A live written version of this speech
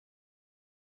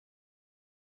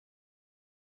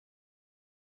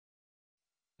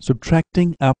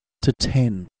Subtracting up to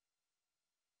 10.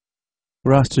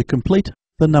 We're asked to complete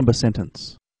the number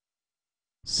sentence.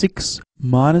 6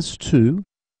 minus 2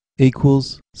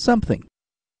 equals something.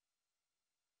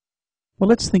 Well,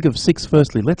 let's think of 6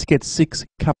 firstly. Let's get 6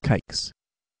 cupcakes.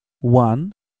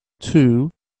 1, 2,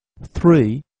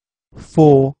 3,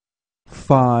 4,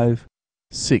 5,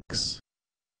 6.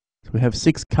 So we have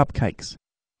 6 cupcakes.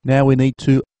 Now we need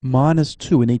to minus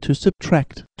 2. We need to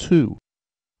subtract 2.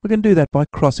 We can do that by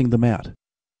crossing them out.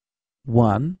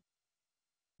 1,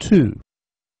 2.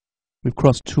 We've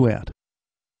crossed 2 out.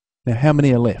 Now how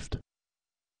many are left?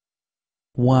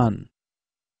 1,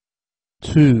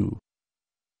 2,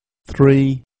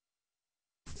 3,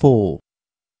 4.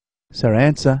 So our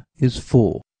answer is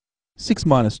 4. 6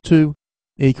 minus 2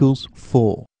 equals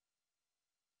 4.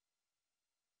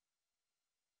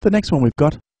 The next one we've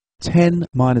got, 10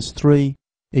 minus 3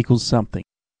 equals something.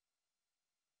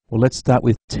 Well, let's start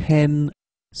with 10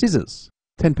 scissors,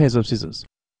 10 pairs of scissors.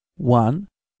 1,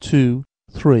 2,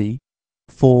 3,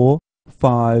 4,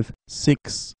 5,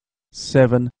 6,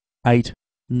 7, 8,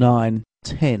 9,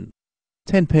 10.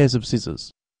 10 pairs of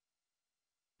scissors.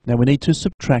 Now we need to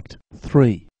subtract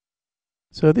 3.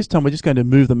 So this time we're just going to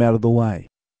move them out of the way.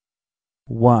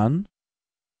 1,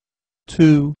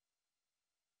 2,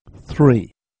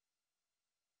 3.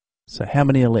 So how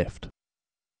many are left?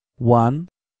 1,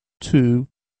 2,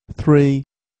 3,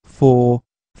 4,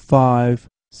 5,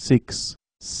 6,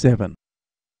 7.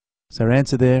 So our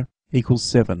answer there equals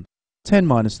 7. 10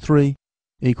 minus 3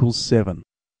 equals 7.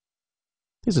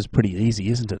 This is pretty easy,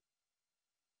 isn't it?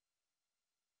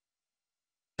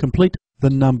 Complete the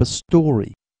number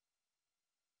story.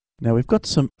 Now we've got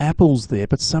some apples there,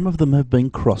 but some of them have been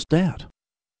crossed out.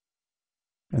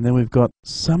 And then we've got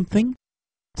something,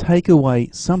 take away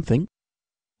something,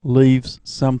 leaves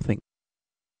something.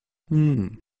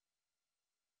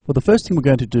 Well, the first thing we're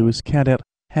going to do is count out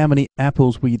how many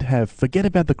apples we'd have. Forget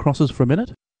about the crosses for a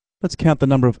minute. Let's count the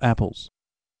number of apples.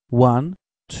 1,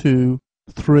 2,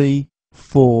 3,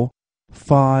 4,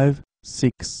 5,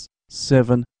 6,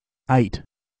 7, 8.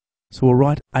 So we'll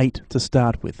write 8 to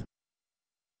start with.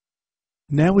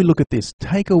 Now we look at this.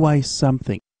 Take away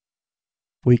something.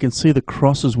 Well, you can see the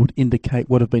crosses would indicate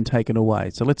what have been taken away.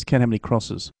 So let's count how many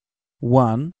crosses.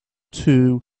 1,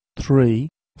 2, 3,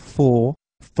 4,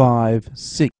 5,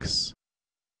 6.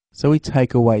 So we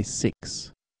take away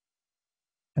 6.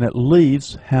 And it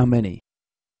leaves how many?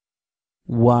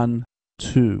 1,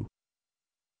 2.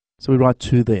 So we write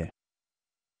 2 there.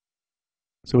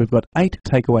 So we've got 8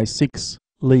 take away 6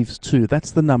 leaves 2.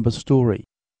 That's the number story.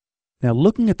 Now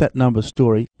looking at that number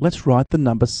story, let's write the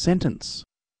number sentence.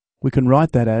 We can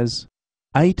write that as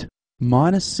 8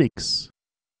 minus 6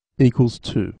 equals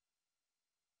 2.